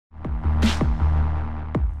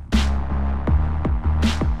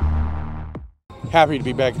Happy to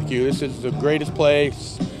be back at the Q. This is the greatest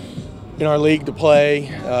place in our league to play.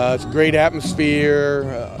 It's a great atmosphere.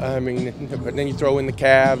 But then you throw in the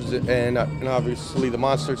Cavs and obviously the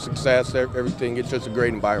Monster success, everything. It's just a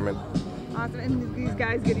great environment. Awesome. And these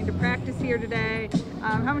guys getting to practice here today,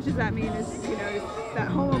 how much does that mean? Is that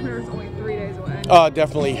home opener is only 3 days away? It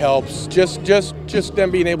definitely helps. Just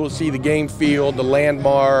them being able to see the game field, the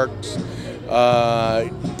landmarks,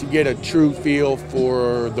 to get a true feel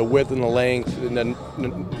for the width and the length, and then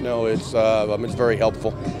it's very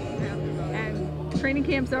helpful. Yeah. And training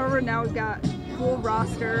camp's over. Now we've got full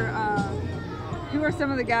roster. Who are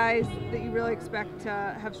some of the guys that you really expect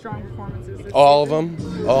to have strong performances this All season?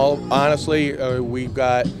 of them. Honestly, we've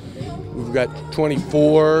got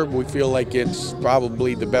 24. We feel like it's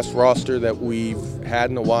probably the best roster that we've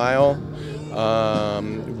had in a while.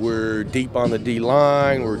 We're deep on the D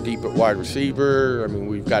line. We're deep at wide receiver.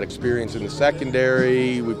 We've got experience in the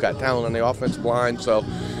secondary. We've got talent on the offensive line. So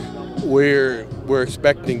we're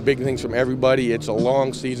expecting big things from everybody. It's a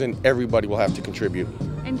long season. Everybody will have to contribute.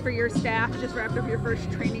 And for your staff, just wrapped up your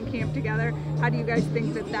first training camp together, how do you guys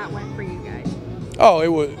think that went for you guys? Oh,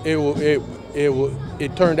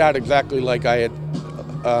 it turned out exactly like I had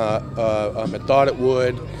thought it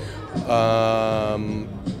would.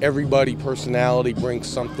 Everybody personality brings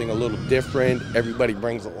something a little different. Everybody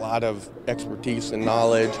brings a lot of expertise and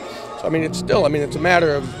knowledge. So it's a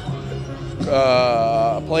matter of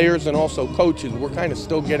players and also coaches. We're kind of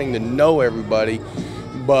still getting to know everybody,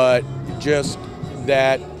 but just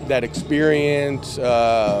that experience,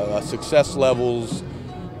 success levels,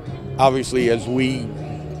 obviously as we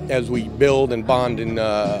build and bond and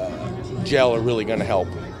gel, are really going to help.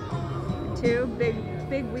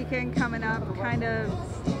 Big weekend coming up.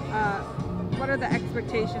 What are the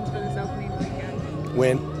expectations for this opening weekend?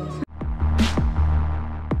 Win.